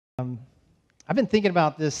I've been thinking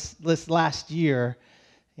about this last year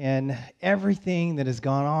and everything that has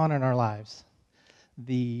gone on in our lives.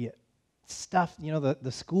 The stuff,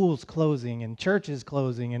 the schools closing and churches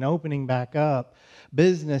closing and opening back up,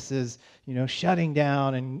 businesses, shutting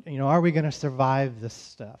down, and, are we going to survive this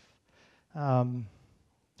stuff?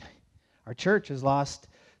 Our church has lost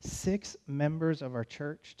 6 members of our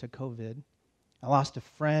church to COVID. I lost a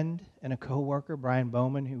friend and a coworker, Brian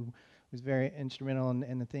Bowman, who was very instrumental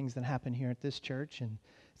in the things that happened here at this church, and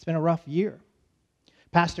it's been a rough year.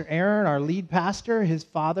 Pastor Aaron, our lead pastor, his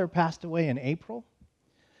father passed away in April.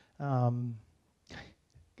 A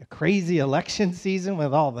crazy election season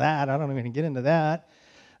with all that. I don't even get into that.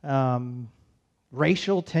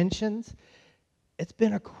 Racial tensions. It's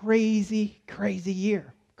been a crazy, crazy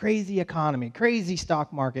year. Crazy economy, crazy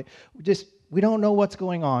stock market. We don't know what's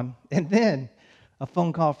going on. And then a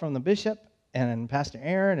phone call from the bishop, and Pastor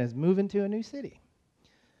Aaron is moving to a new city.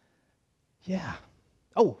 Yeah.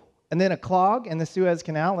 Oh, and then a clog in the Suez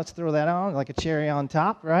Canal. Let's throw that on like a cherry on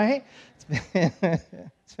top, right?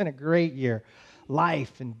 It's been a great year.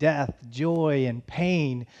 Life and death, joy and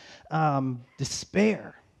pain,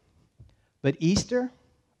 despair. But Easter,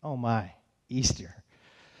 oh my, Easter.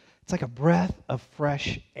 It's like a breath of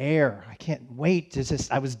fresh air. I can't wait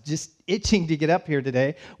I was just itching to get up here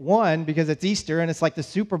today. 1, because it's Easter and it's like the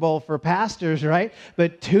Super Bowl for pastors, right?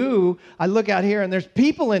 But 2, I look out here and there's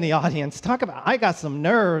people in the audience. I got some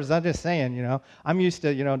nerves. I'm just saying, I'm used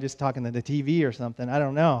to, just talking to the TV or something. I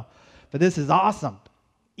don't know. But this is awesome.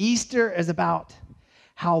 Easter is about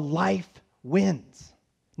how life wins.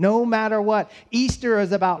 No matter what. Easter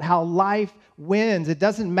is about how life wins. It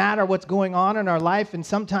doesn't matter what's going on in our life, and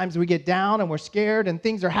sometimes we get down and we're scared and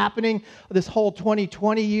things are happening. This whole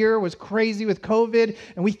 2020 year was crazy with COVID,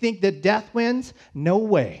 and we think that death wins. No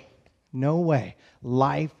way. No way.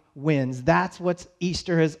 Life wins. That's what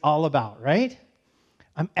Easter is all about, right?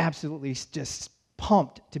 I'm absolutely just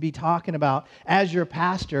pumped to be talking about, as your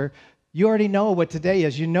pastor. You already know what today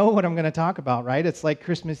is. You know what I'm going to talk about, right? It's like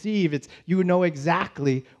Christmas Eve. You know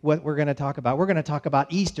exactly what we're going to talk about. We're going to talk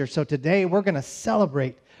about Easter. So today we're going to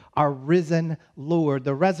celebrate our risen Lord,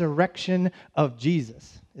 the resurrection of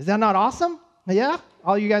Jesus. Is that not awesome? Yeah?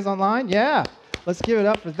 All you guys online? Yeah. Let's give it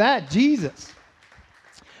up for that, Jesus.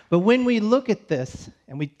 But when we look at this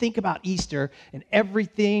and we think about Easter and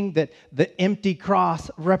everything that the empty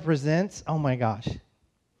cross represents, oh my gosh.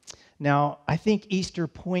 Now, I think Easter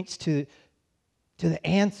points to the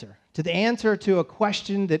answer to a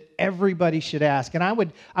question that everybody should ask. And I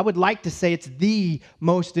would like to say it's the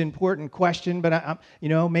most important question, but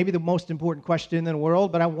maybe the most important question in the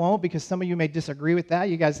world, but I won't, because some of you may disagree with that.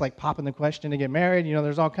 You guys like popping the question to get married.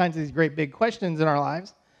 There's all kinds of these great big questions in our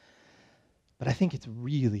lives. But I think it's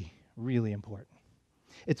really, really important.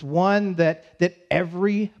 It's one that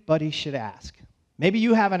everybody should ask. Maybe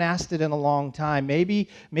you haven't asked it in a long time. Maybe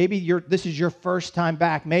this is your first time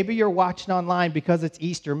back. Maybe you're watching online because it's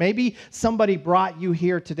Easter. Maybe somebody brought you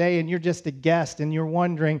here today and you're just a guest and you're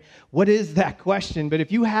wondering, what is that question? But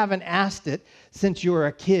if you haven't asked it since you were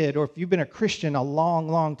a kid, or if you've been a Christian a long,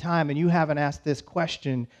 long time and you haven't asked this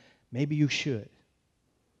question, maybe you should.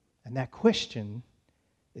 And that question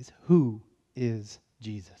is, who is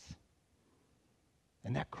Jesus?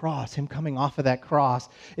 And that cross, him coming off of that cross,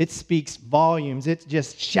 it speaks volumes. It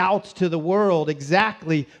just shouts to the world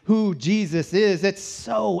exactly who Jesus is. It's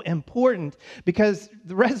so important because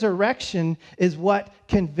the resurrection is what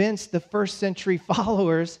convinced the first century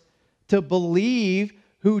followers to believe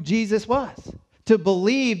who Jesus was, to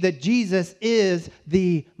believe that Jesus is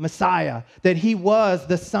the Messiah, that he was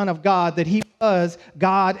the Son of God, that he was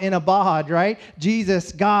God in a bod, right?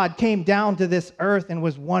 Jesus, God, came down to this earth and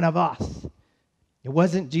was one of us. It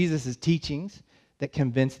wasn't Jesus' teachings that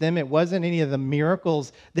convinced them. It wasn't any of the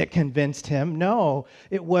miracles that convinced him. No,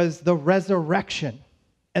 it was the resurrection.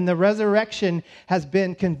 And the resurrection has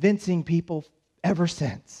been convincing people ever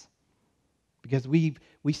since. Because we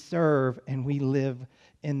serve and we live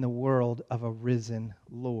in the world of a risen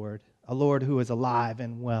Lord, a Lord who is alive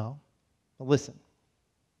and well. But listen,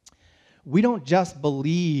 we don't just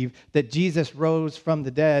believe that Jesus rose from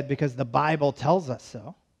the dead because the Bible tells us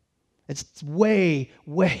so. It's way,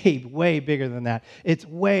 way, way bigger than that. It's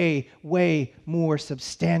way, way more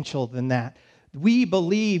substantial than that. We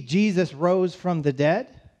believe Jesus rose from the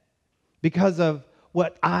dead because of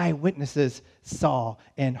what eyewitnesses saw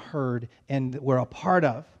and heard and were a part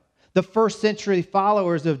of. The first century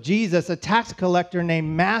followers of Jesus, a tax collector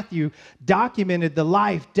named Matthew, documented the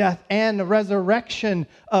life, death, and the resurrection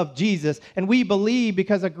of Jesus. And we believe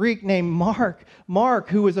because a Greek named Mark,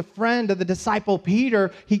 who was a friend of the disciple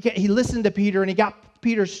Peter, he listened to Peter and he got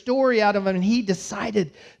Peter's story out of him, and he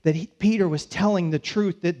decided that Peter was telling the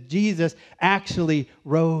truth, that Jesus actually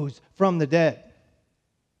rose from the dead.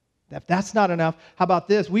 If that's not enough, how about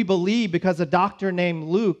this? We believe because a doctor named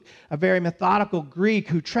Luke, a very methodical Greek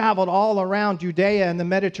who traveled all around Judea and the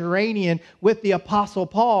Mediterranean with the Apostle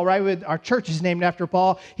Paul, right? With our church is named after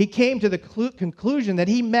Paul. He came to the conclusion that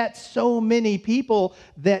he met so many people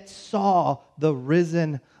that saw the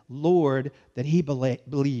risen Lord that he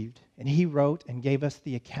believed. And he wrote and gave us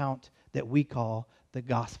the account that we call the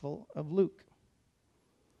Gospel of Luke.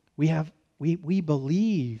 We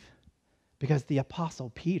believe because the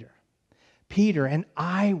Apostle Peter, an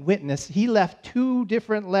eyewitness, he left 2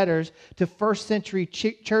 different letters to first century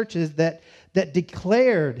churches that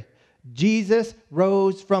declared Jesus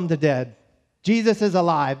rose from the dead. Jesus is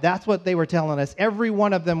alive. That's what they were telling us. Every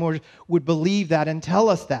one of them would believe that and tell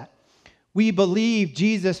us that. We believe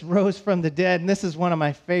Jesus rose from the dead, and this is one of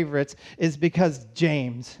my favorites, is because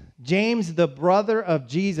James, the brother of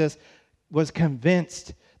Jesus, was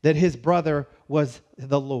convinced that his brother was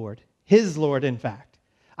the Lord. His Lord, in fact.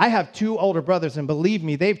 I have 2 older brothers, and believe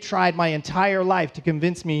me, they've tried my entire life to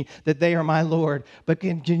convince me that they are my Lord. But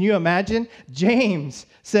can you imagine? James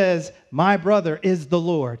says, my brother is the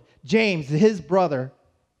Lord. James, his brother,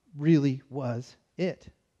 really was it.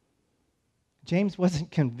 James wasn't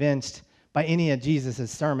convinced by any of Jesus'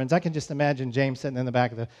 sermons. I can just imagine James sitting in the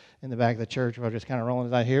back of the church, or just kind of rolling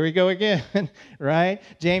his eyes. Here we go again, right?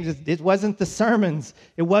 James, it wasn't the sermons.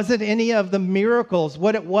 It wasn't any of the miracles.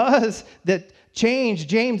 What it was that changed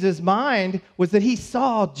James's mind was that he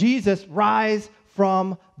saw Jesus rise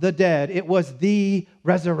from the dead. It was the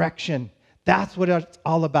resurrection. That's what it's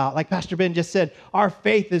all about. Like Pastor Ben just said, our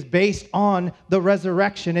faith is based on the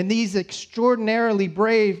resurrection. And these extraordinarily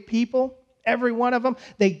brave people, every one of them,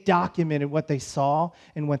 they documented what they saw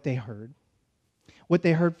and what they heard. What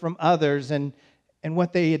they heard from others and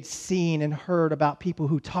what they had seen and heard about people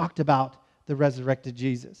who talked about the resurrected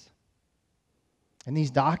Jesus. And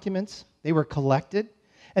these documents, they were collected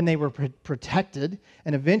and they were protected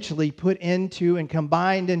and eventually put into and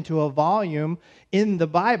combined into a volume in the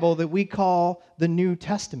Bible that we call the New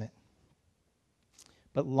Testament.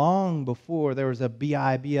 But long before there was a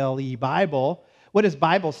Bible, Bible, what does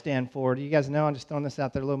Bible stand for? Do you guys know? I'm just throwing this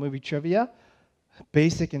out there, a little movie trivia.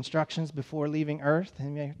 Basic instructions before leaving Earth.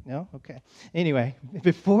 No? Okay. Anyway,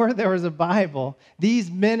 before there was a Bible,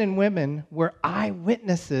 these men and women were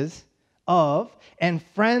eyewitnesses of and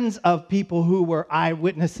friends of people who were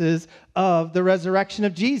eyewitnesses of the resurrection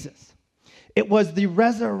of Jesus. It was the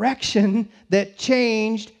resurrection that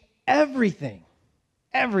changed everything.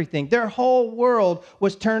 Everything. Their whole world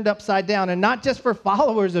was turned upside down. And not just for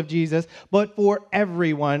followers of Jesus, but for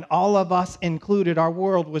everyone. All of us included. Our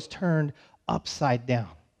world was turned upside down.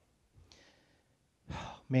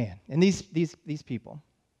 Oh, man. And these people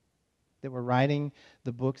that were writing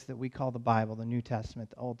the books that we call the Bible, the New Testament,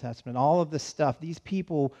 the Old Testament, all of this stuff, these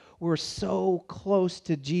people were so close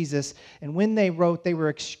to Jesus. And when they wrote, they were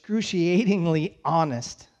excruciatingly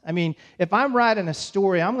honest. I mean, if I'm writing a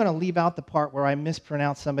story, I'm going to leave out the part where I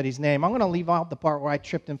mispronounce somebody's name. I'm going to leave out the part where I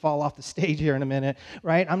tripped and fall off the stage here in a minute,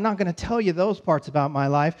 right? I'm not going to tell you those parts about my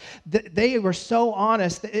life. They were so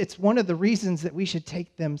honest. It's one of the reasons that we should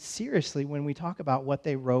take them seriously when we talk about what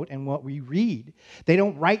they wrote and what we read. They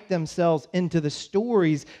don't write themselves into the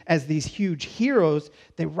stories as these huge heroes.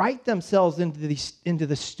 They write themselves into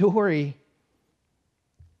the story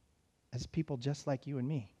as people just like you and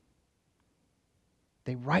me.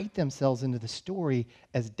 They write themselves into the story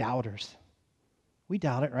as doubters. We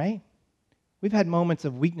doubt it, right? We've had moments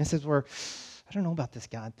of weaknesses where, I don't know about this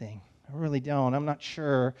God thing. I really don't. I'm not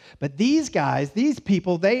sure. But these guys, these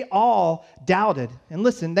people, they all doubted. And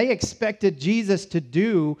listen, they expected Jesus to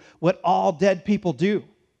do what all dead people do.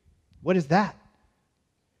 What is that?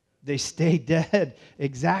 They stay dead.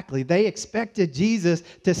 Exactly. They expected Jesus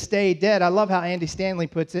to stay dead. I love how Andy Stanley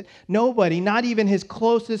puts it. Nobody, not even his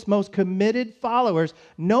closest, most committed followers,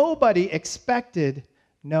 nobody expected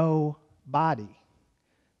no body.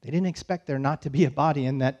 They didn't expect there not to be a body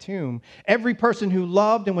in that tomb. Every person who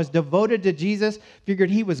loved and was devoted to Jesus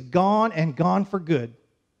figured he was gone and gone for good.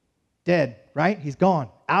 Dead, right? He's gone,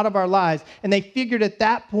 out of our lives. And they figured at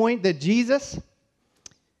that point that Jesus,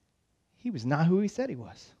 he was not who he said he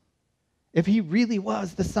was. If he really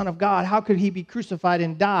was the Son of God, how could he be crucified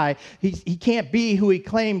and die? He can't be who he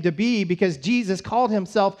claimed to be because Jesus called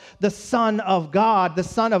himself the Son of God, the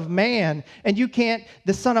Son of Man. And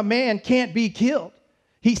the Son of Man can't be killed.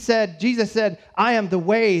 Jesus said, I am the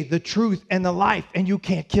way, the truth, and the life, and you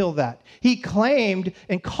can't kill that. He claimed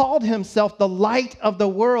and called himself the light of the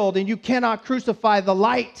world, and you cannot crucify the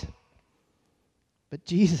light. But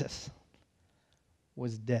Jesus,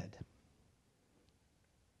 was dead.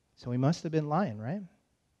 So he must have been lying, right?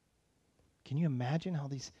 Can you imagine how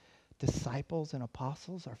these disciples and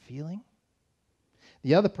apostles are feeling?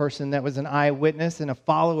 The other person that was an eyewitness and a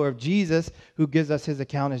follower of Jesus who gives us his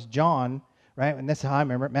account is John, right? And that's how I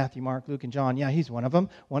remember it. Matthew, Mark, Luke, and John. Yeah, he's one of them.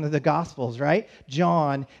 One of the Gospels, right?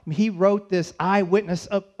 John, he wrote this eyewitness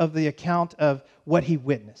of the account of what he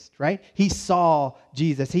witnessed, right? He saw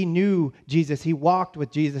Jesus. He knew Jesus. He walked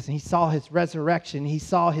with Jesus, and he saw his resurrection. He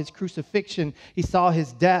saw his crucifixion. He saw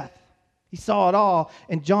his death. He saw it all.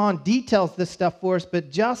 And John details this stuff for us,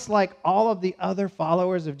 but just like all of the other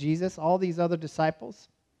followers of Jesus, all these other disciples,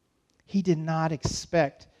 he did not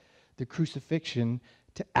expect the crucifixion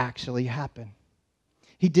to actually happen.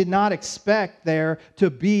 He did not expect there to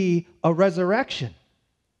be a resurrection.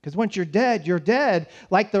 Because once you're dead, you're dead.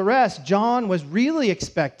 Like the rest, John was really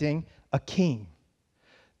expecting a king.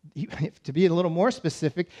 To be a little more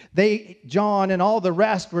specific, John and all the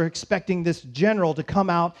rest were expecting this general to come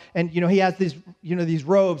out, and he has these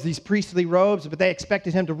robes, these priestly robes, but they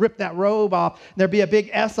expected him to rip that robe off. And there'd be a big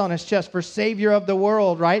S on his chest for Savior of the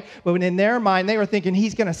world, right? But in their mind, they were thinking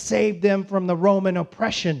he's going to save them from the Roman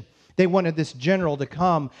oppression. They wanted this general to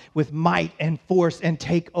come with might and force and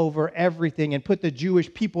take over everything and put the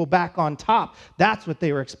Jewish people back on top. That's what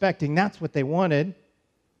they were expecting. That's what they wanted.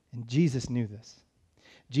 And Jesus knew this.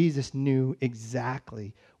 Jesus knew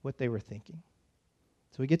exactly what they were thinking.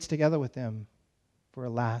 So he gets together with them for a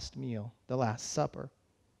last meal, the Last Supper.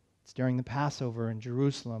 It's during the Passover in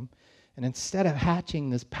Jerusalem. And instead of hatching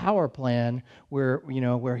this power plan where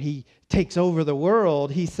he takes over the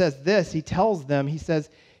world, he says this, he tells them, he says,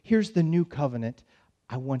 here's the new covenant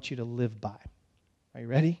I want you to live by. Are you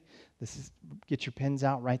ready? Get your pens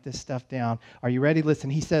out, write this stuff down. Are you ready? Listen,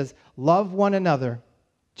 he says, love one another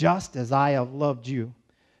just as I have loved you.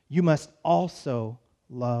 You must also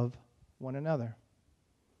love one another.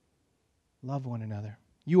 Love one another.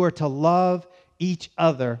 You are to love each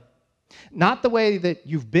other. Not the way that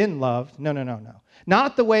you've been loved. No.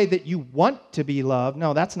 Not the way that you want to be loved.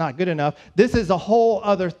 No, that's not good enough. This is a whole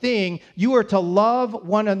other thing. You are to love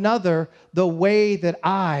one another the way that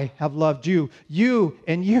I have loved you. You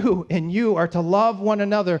and you and you are to love one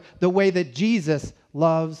another the way that Jesus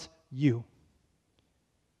loves you.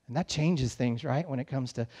 And that changes things, right? When it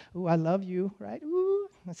comes to, ooh, I love you, right? Ooh,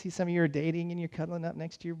 I see some of you are dating and you're cuddling up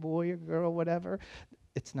next to your boy or girl, whatever.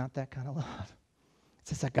 It's not that kind of love. It's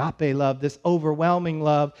this agape love, this overwhelming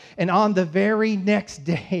love. And on the very next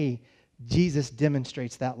day, Jesus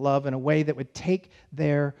demonstrates that love in a way that would take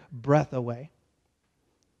their breath away.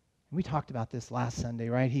 We talked about this last Sunday,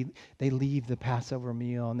 right? They leave the Passover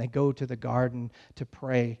meal and they go to the garden to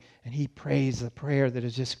pray. And he prays a prayer that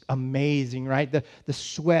is just amazing, right? The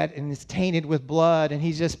sweat and it's tainted with blood. And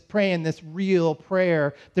he's just praying this real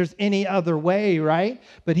prayer. If there's any other way, right?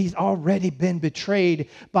 But he's already been betrayed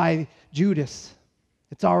by Judas.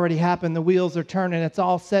 It's already happened. The wheels are turning. It's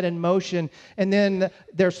all set in motion. And then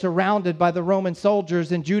they're surrounded by the Roman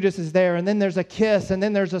soldiers and Judas is there. And then there's a kiss and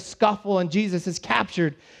then there's a scuffle and Jesus is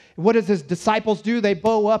captured. What does his disciples do? They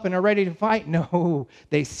bow up and are ready to fight? No,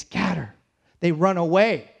 they scatter. They run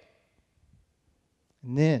away.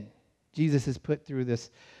 And then Jesus is put through this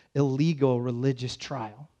illegal religious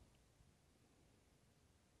trial.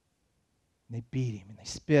 And they beat him and they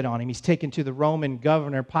spit on him. He's taken to the Roman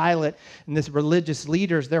governor, Pilate, and this religious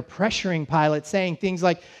leaders, they're pressuring Pilate, saying things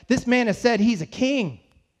like, this man has said he's a king.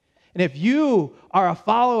 And if you are a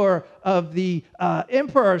follower of the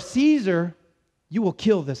Emperor Caesar, you will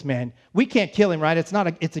kill this man. We can't kill him, right?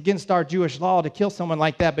 It's against our Jewish law to kill someone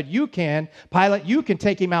like that, but you can. Pilate, you can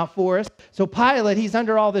take him out for us. So Pilate, he's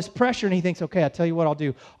under all this pressure, and he thinks, okay, I'll tell you what I'll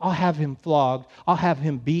do. I'll have him flogged. I'll have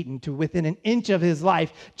him beaten to within an inch of his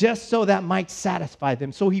life, just so that might satisfy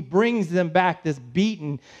them. So he brings them back this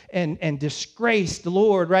beaten and disgraced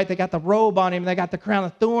Lord, right? They got the robe on him. They got the crown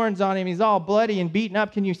of thorns on him. He's all bloody and beaten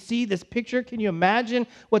up. Can you see this picture? Can you imagine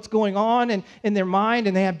what's going on in their mind?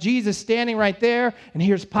 And they have Jesus standing right there. And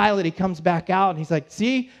here's Pilate. He comes back out and he's like,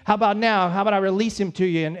 see, how about now? How about I release him to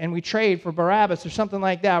you and we trade for Barabbas or something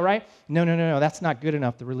like that, right? No. That's not good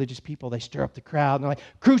enough. The religious people, they stir up the crowd and they're like,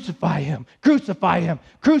 crucify him, crucify him,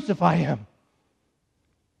 crucify him.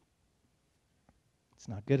 It's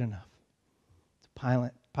not good enough. So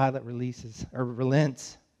Pilate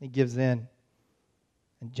relents. He gives in.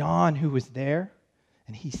 And John, who was there,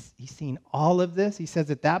 and he's seen all of this, he says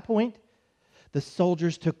at that point, the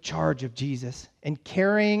soldiers took charge of Jesus, and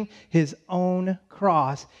carrying his own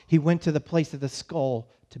cross, he went to the place of the skull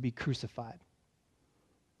to be crucified.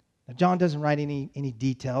 Now, John doesn't write any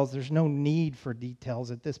details. There's no need for details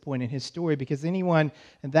at this point in his story because anyone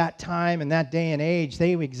at that time and that day and age,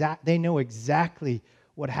 they know exactly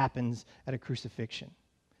what happens at a crucifixion.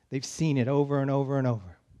 They've seen it over and over and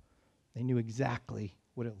over. They knew exactly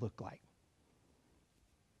what it looked like.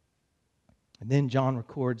 And then John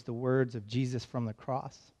records the words of Jesus from the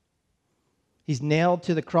cross. He's nailed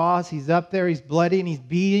to the cross. He's up there. He's bloody and he's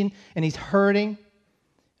beaten and he's hurting.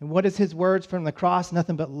 And what is his words from the cross?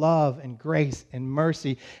 Nothing but love and grace and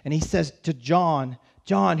mercy. And he says to John,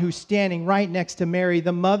 who's standing right next to Mary,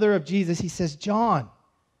 the mother of Jesus, he says, John,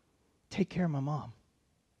 take care of my mom.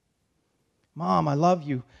 Mom, I love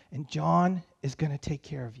you. And John is going to take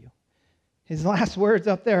care of you. His last words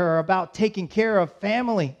up there are about taking care of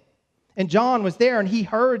family. And John was there and he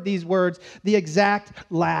heard these words, the exact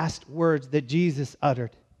last words that Jesus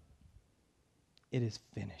uttered. It is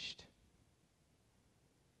finished.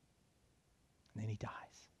 And then he dies.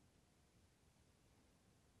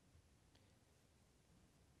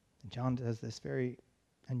 And John does this very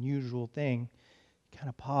unusual thing. He kind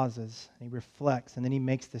of pauses and he reflects and then he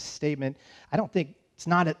makes this statement. I don't think it's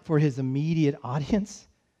not for his immediate audience,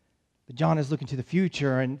 but John is looking to the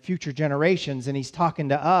future and future generations and he's talking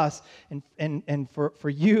to us. And for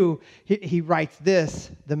you, he writes this: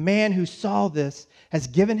 the man who saw this has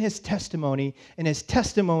given his testimony and his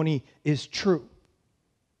testimony is true.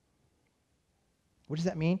 What does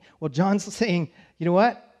that mean? Well, John's saying, you know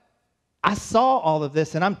what? I saw all of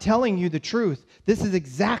this, and I'm telling you the truth. This is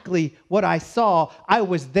exactly what I saw. I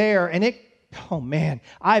was there, and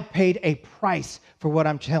I paid a price for what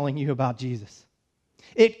I'm telling you about Jesus.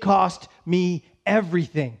 It cost me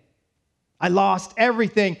everything. I lost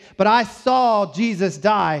everything, but I saw Jesus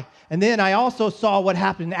die, and then I also saw what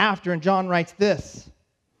happened after, and John writes this.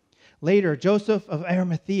 Later, Joseph of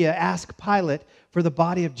Arimathea asked Pilate for the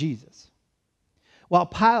body of Jesus.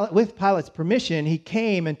 With Pilate's permission, he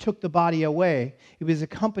came and took the body away. He was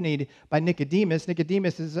accompanied by Nicodemus.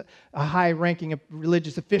 Nicodemus is a high-ranking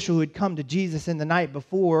religious official who had come to Jesus in the night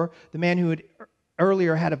before, the man who had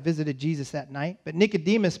earlier had visited Jesus that night. But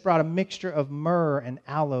Nicodemus brought a mixture of myrrh and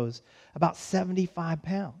aloes, about 75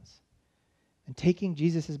 pounds. And taking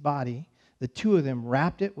Jesus' body, the two of them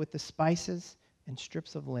wrapped it with the spices and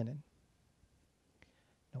strips of linen.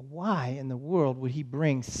 Now, why in the world would he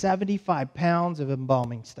bring 75 pounds of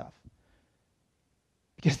embalming stuff?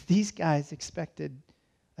 Because these guys expected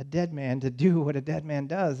a dead man to do what a dead man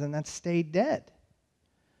does, and that's stay dead.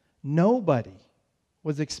 Nobody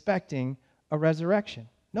was expecting a resurrection.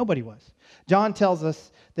 Nobody was. John tells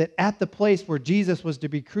us that at the place where Jesus was to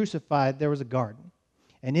be crucified, there was a garden.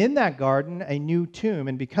 And in that garden, a new tomb.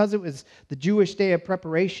 And because it was the Jewish day of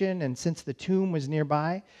preparation, and since the tomb was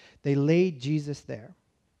nearby, they laid Jesus there.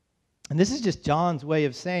 And this is just John's way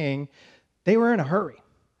of saying they were in a hurry.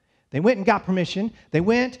 They went and got permission. They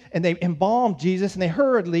went and they embalmed Jesus, and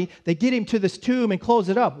they get him to this tomb and close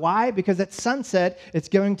it up. Why? Because at sunset, it's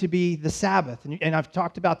going to be the Sabbath. And I've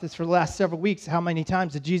talked about this for the last several weeks. How many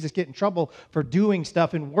times did Jesus get in trouble for doing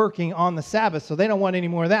stuff and working on the Sabbath? So they don't want any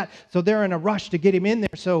more of that. So they're in a rush to get him in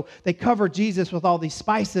there. So they cover Jesus with all these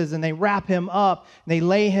spices, and they wrap him up, and they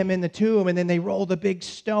lay him in the tomb, and then they roll the big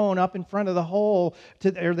stone up in front of the hole,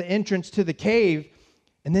 or the entrance to the cave,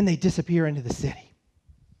 and then they disappear into the city.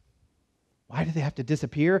 Why do they have to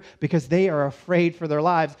disappear? Because they are afraid for their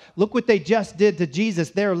lives. Look what they just did to Jesus,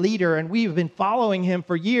 their leader, and we've been following him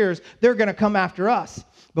for years. They're going to come after us.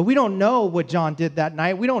 But we don't know what John did that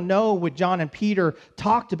night. We don't know what John and Peter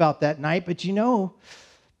talked about that night. But you know,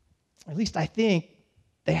 at least I think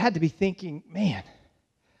they had to be thinking, man,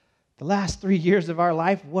 the last 3 years of our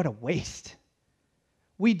life, what a waste.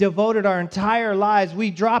 We devoted our entire lives.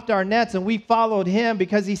 We dropped our nets and we followed him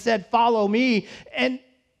because he said, follow me. And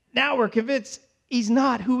now we're convinced he's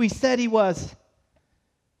not who he said he was.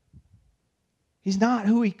 He's not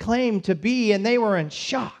who he claimed to be, and they were in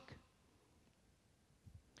shock.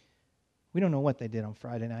 We don't know what they did on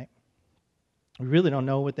Friday night. We really don't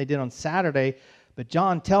know what they did on Saturday, but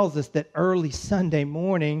John tells us that early Sunday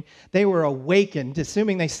morning, they were awakened.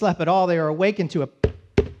 Assuming they slept at all, they were awakened to a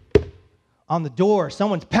on the door.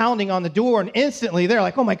 Someone's pounding on the door, and instantly they're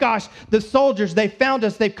like, oh my gosh, the soldiers, they found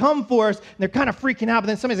us, they've come for us, and they're kind of freaking out. But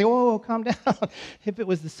then somebody's like, whoa, calm down. If it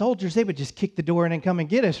was the soldiers, they would just kick the door in and come and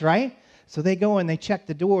get us, right? So they go and they check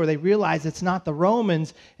the door. They realize it's not the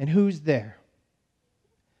Romans, and who's there?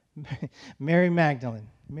 Mary Magdalene.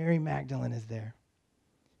 Mary Magdalene is there.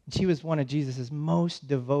 And she was one of Jesus' most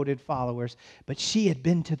devoted followers, but she had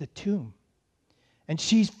been to the tomb. And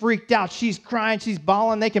she's freaked out. She's crying. She's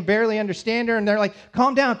bawling. They can barely understand her. And they're like,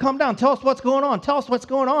 calm down, calm down. Tell us what's going on. Tell us what's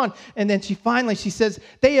going on. And then she says,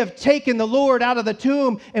 they have taken the Lord out of the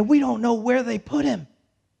tomb, and we don't know where they put him.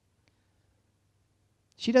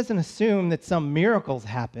 She doesn't assume that some miracles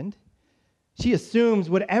happened. She assumes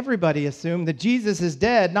what everybody assumed, that Jesus is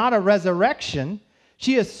dead, not a resurrection.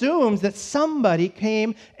 She assumes that somebody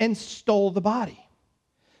came and stole the body.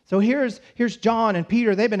 So here's John and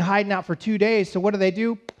Peter. They've been hiding out for 2 days. So what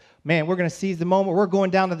do? Man, we're going to seize the moment. We're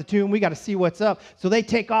going down to the tomb. We got to see what's up. So they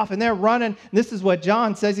take off and they're running. This is what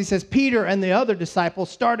John says. He says, Peter and the other disciple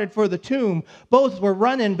started for the tomb. Both were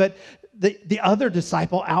running, but the other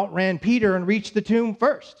disciple outran Peter and reached the tomb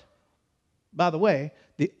first. By the way,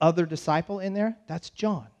 the other disciple in there, that's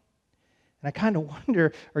John. And I kind of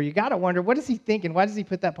wonder, or you got to wonder, what is he thinking? Why does he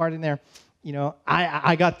put that part in there? You know,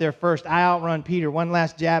 I got there first. I outrun Peter. One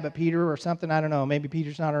last jab at Peter or something. I don't know. Maybe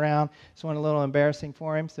Peter's not around. It's one a little embarrassing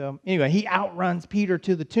for him. So anyway, he outruns Peter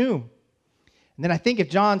to the tomb. And then I think if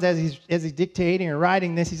John's, as he's dictating or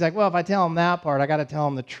writing this, he's like, well, if I tell him that part, I got to tell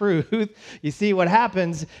him the truth. You see what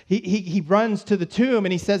happens? He runs to the tomb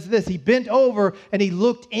and he says this. He bent over and he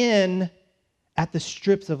looked in at the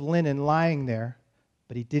strips of linen lying there,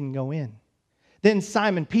 but he didn't go in. Then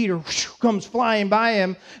Simon Peter comes flying by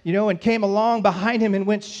him, and came along behind him and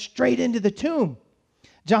went straight into the tomb.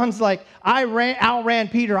 John's like, I outran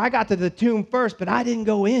Peter. I got to the tomb first, but I didn't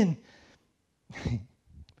go in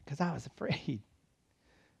because I was afraid.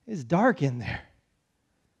 It's dark in there.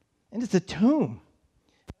 And it's a tomb.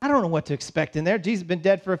 I don't know what to expect in there. Jesus has been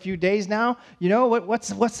dead for a few days now.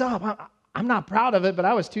 What's up? I'm not proud of it, but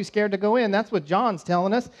I was too scared to go in. That's what John's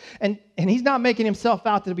telling us. And he's not making himself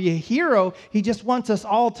out to be a hero. He just wants us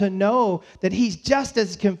all to know that he's just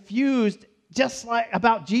as confused, just like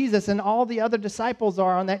about Jesus and all the other disciples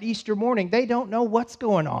are on that Easter morning. They don't know what's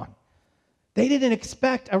going on. They didn't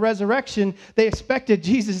expect a resurrection. They expected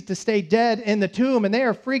Jesus to stay dead in the tomb, and they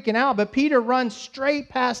are freaking out. But Peter runs straight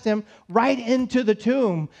past him right into the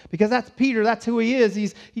tomb because that's Peter. That's who he is.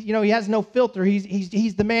 He has no filter.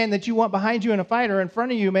 He's the man that you want behind you in a fight or in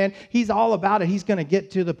front of you, man. He's all about it. He's going to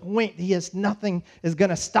get to the point. Nothing is going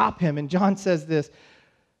to stop him. And John says this,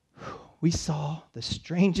 we saw the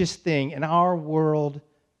strangest thing in our world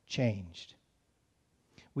changed.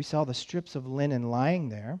 We saw the strips of linen lying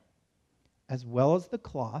there, as well as the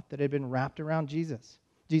cloth that had been wrapped around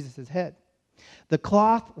Jesus' head. The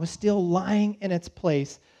cloth was still lying in its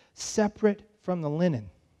place, separate from the linen.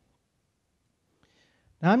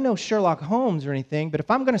 Now, I'm no Sherlock Holmes or anything, but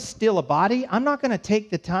if I'm going to steal a body, I'm not going to take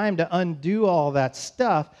the time to undo all that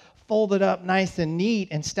stuff, fold it up nice and neat,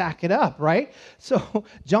 and stack it up, right? So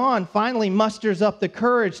John finally musters up the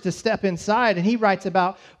courage to step inside, and he writes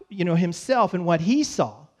about, himself and what he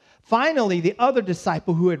saw. Finally, the other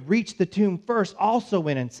disciple who had reached the tomb first also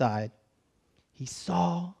went inside. He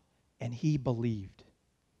saw and he believed.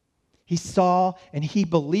 He saw and he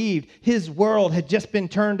believed. His world had just been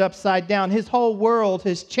turned upside down. His whole world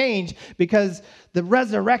has changed because the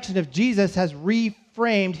resurrection of Jesus has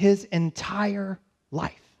reframed his entire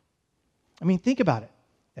life. I mean, think about it.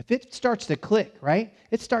 If it starts to click, right?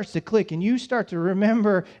 It starts to click and you start to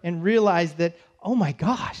remember and realize that, oh my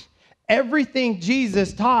gosh, everything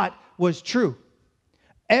Jesus taught was true.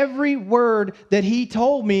 Every word that he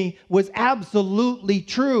told me was absolutely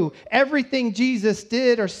true. Everything Jesus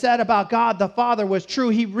did or said about God the Father was true.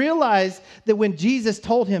 He realized that when Jesus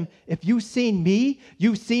told him, if you've seen me,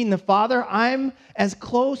 you've seen the Father, I'm as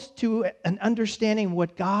close to an understanding of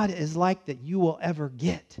what God is like that you will ever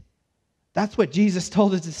get. That's what Jesus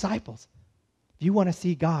told his disciples. If you want to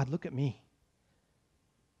see God, look at me.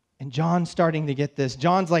 And John's starting to get this.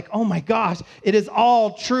 John's like, oh my gosh, it is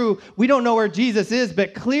all true. We don't know where Jesus is,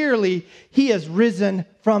 but clearly he has risen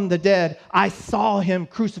from the dead. I saw him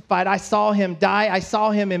crucified. I saw him die. I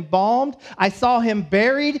saw him embalmed. I saw him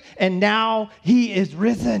buried, and now he is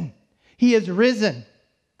risen. He is risen.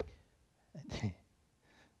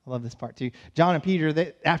 I love this part too. John and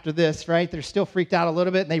Peter, after this, right, they're still freaked out a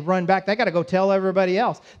little bit, and they run back. They got to go tell everybody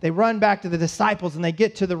else. They run back to the disciples, and they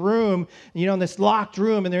get to the room, in this locked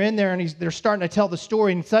room, and they're in there, and they're starting to tell the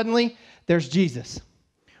story, and suddenly, there's Jesus.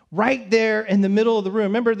 Right there in the middle of the room.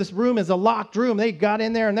 Remember, this room is a locked room. They got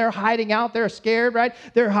in there, and they're hiding out. They're scared, right?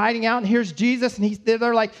 They're hiding out, and here's Jesus, and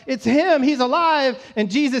they're like, it's him. He's alive. And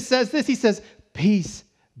Jesus says this. He says, peace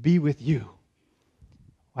be with you.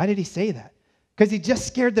 Why did he say that? Because he just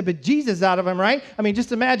scared the bejesus out of him, right? I mean,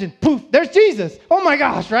 just imagine, poof, there's Jesus. Oh my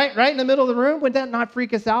gosh, right? Right in the middle of the room. Would that not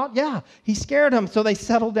freak us out? Yeah, he scared them. So they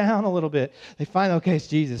settle down a little bit. They find, okay, it's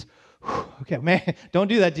Jesus. Whew, okay, man, don't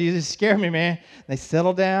do that, Jesus. Scare me, man. They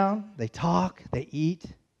settle down, they talk, they eat,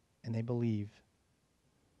 and they believe.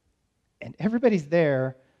 And everybody's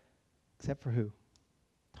there except for who?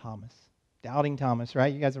 Thomas. Doubting Thomas,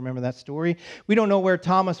 right? You guys remember that story? We don't know where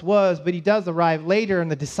Thomas was, but he does arrive later, and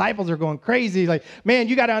the disciples are going crazy. Like, man,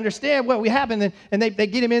 you got to understand what happened. And they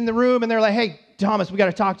get him in the room, and they're like, hey, Thomas, we got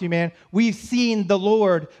to talk to you, man. We've seen the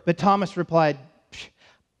Lord. But Thomas replied,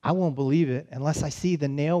 I won't believe it unless I see the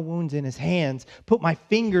nail wounds in his hands, put my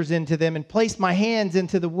fingers into them, and place my hands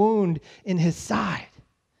into the wound in his side.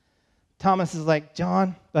 Thomas is like,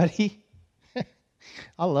 John, buddy,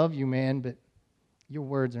 I love you, man, but your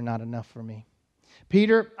words are not enough for me.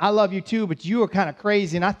 Peter, I love you too, but you are kind of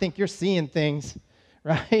crazy, and I think you're seeing things,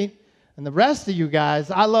 right? And the rest of you guys,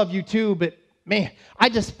 I love you too, but man, I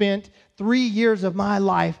just spent 3 years of my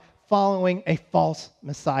life following a false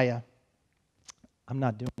Messiah. I'm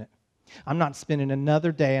not doing it. I'm not spending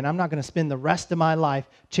another day, and I'm not going to spend the rest of my life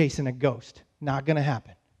chasing a ghost. Not going to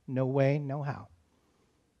happen. No way, no how.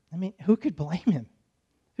 I mean, who could blame him?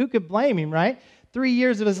 Who could blame him, right? 3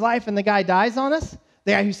 years of his life and the guy dies on us?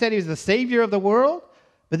 The guy who said he was the Savior of the world?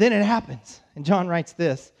 But then it happens. And John writes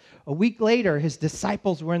this. A week later, his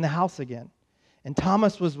disciples were in the house again, and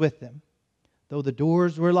Thomas was with them. Though the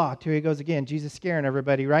doors were locked. Here he goes again. Jesus scaring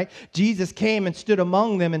everybody, right? Jesus came and stood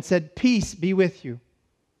among them and said, peace be with you.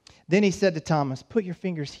 Then he said to Thomas, put your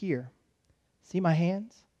fingers here. See my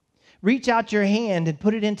hands? Reach out your hand and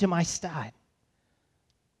put it into my side.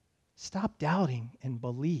 Stop doubting and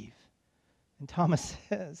believe. And Thomas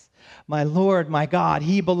says, my Lord, my God,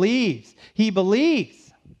 he believes. He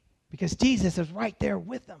believes because Jesus is right there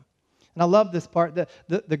with him. And I love this part.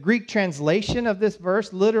 The Greek translation of this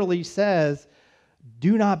verse literally says,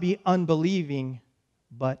 do not be unbelieving,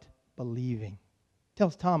 but believing. It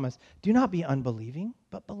tells Thomas, do not be unbelieving,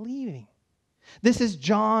 but believing. This is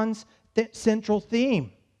John's central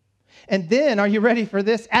theme. And then, are you ready for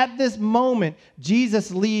this? At this moment,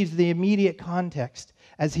 Jesus leaves the immediate context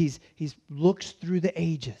as he looks through the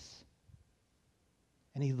ages.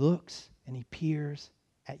 And he looks and he peers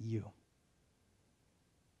at you.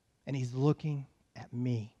 And he's looking at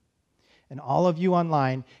me. And all of you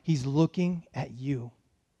online, he's looking at you.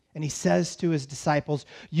 And he says to his disciples,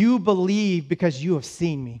 you believe because you have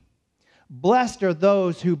seen me. Blessed are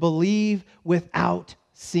those who believe without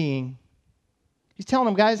seeing. He's telling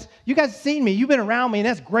them, guys, you guys have seen me. You've been around me, and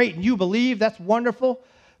that's great. And you believe. That's wonderful.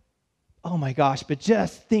 Oh, my gosh. But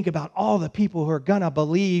just think about all the people who are going to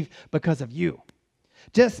believe because of you.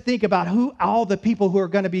 Just think about all the people who are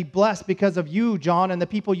going to be blessed because of you, John, and the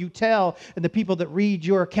people you tell, and the people that read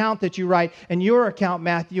your account that you write, and your account,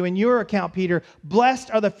 Matthew, and your account, Peter.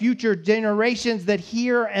 Blessed are the future generations that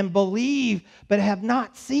hear and believe, but have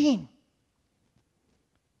not seen.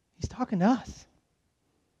 He's talking to us.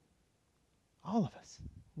 All of us.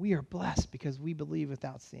 We are blessed because we believe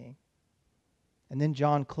without seeing. And then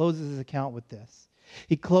John closes his account with this.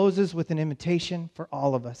 He closes with an invitation for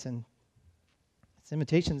all of us. And his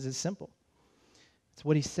invitation is simple. It's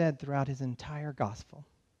what he said throughout his entire gospel.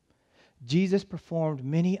 Jesus performed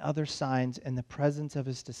many other signs in the presence of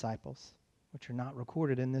his disciples, which are not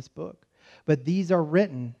recorded in this book. But these are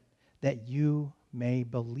written that you may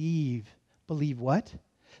believe. Believe what?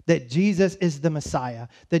 That Jesus is the Messiah,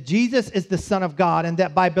 that Jesus is the Son of God, and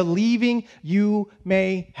that by believing you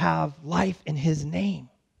may have life in his name.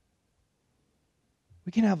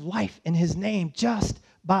 We can have life in his name just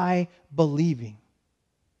by believing.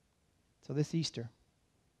 So this Easter,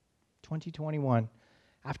 2021,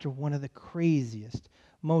 after one of the craziest,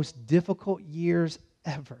 most difficult years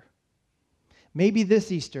ever, maybe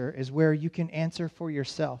this Easter is where you can answer for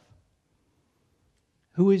yourself.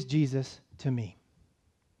 Who is Jesus to me?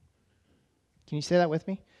 Can you say that with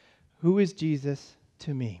me? Who is Jesus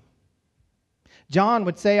to me? John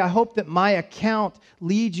would say, I hope that my account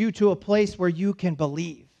leads you to a place where you can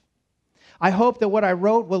believe. I hope that what I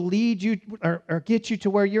wrote will lead you or get you to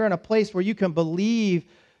where you're in a place where you can believe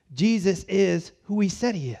Jesus is who he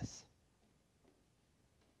said he is.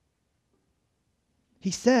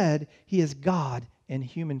 He said he is God in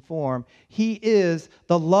human form. He is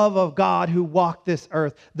the love of God who walked this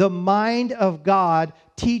earth, the mind of God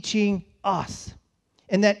teaching us.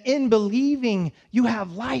 And that in believing, you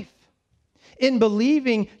have life. In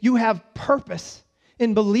believing, you have purpose.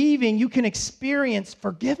 In believing, you can experience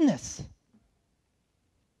forgiveness.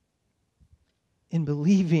 In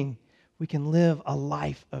believing, we can live a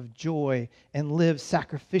life of joy and live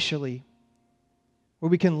sacrificially, where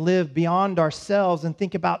we can live beyond ourselves and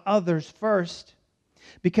think about others first,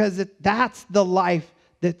 because that's the life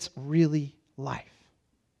that's really life.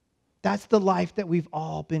 That's the life that we've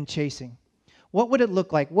all been chasing. What would it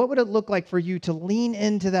look like? What would it look like for you to lean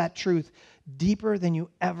into that truth deeper than you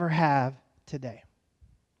ever have today?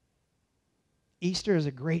 Easter is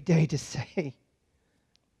a great day to say,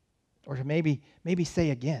 or to maybe say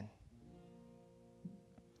again,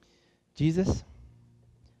 Jesus,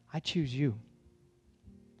 I choose you.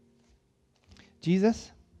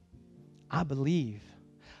 Jesus, I believe.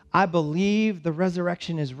 I believe the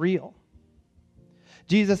resurrection is real.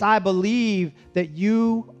 Jesus, I believe that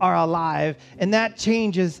you are alive, and that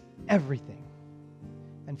changes everything.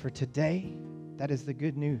 And for today, that is the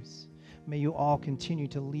good news. May you all continue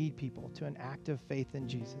to lead people to an active faith in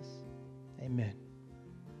Jesus. Amen.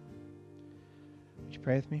 Would you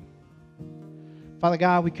pray with me? Father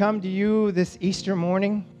God, we come to you this Easter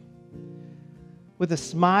morning with a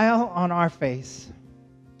smile on our face.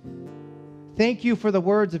 Thank you for the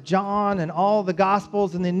words of John and all the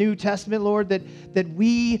Gospels in the New Testament, Lord, that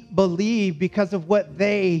we believe because of what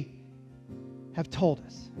they have told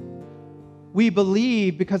us. We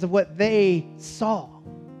believe because of what they saw.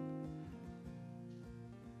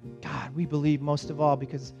 God, we believe most of all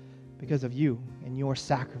because of you and your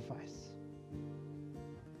sacrifice.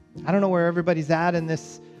 I don't know where everybody's at in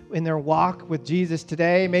their walk with Jesus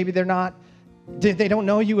today. Maybe they don't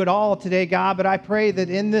know you at all today, God, but I pray that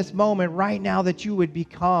in this moment right now that you would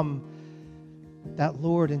become that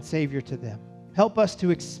Lord and Savior to them. Help us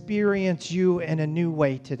to experience you in a new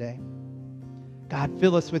way today. God,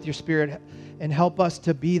 fill us with your Spirit and help us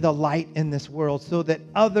to be the light in this world so that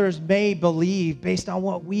others may believe based on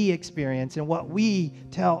what we experience and what we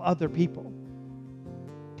tell other people.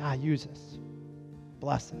 God, use us.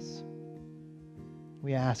 Bless us.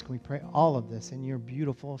 We ask and we pray all of this in your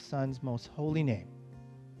beautiful Son's most holy name.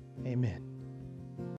 Amen.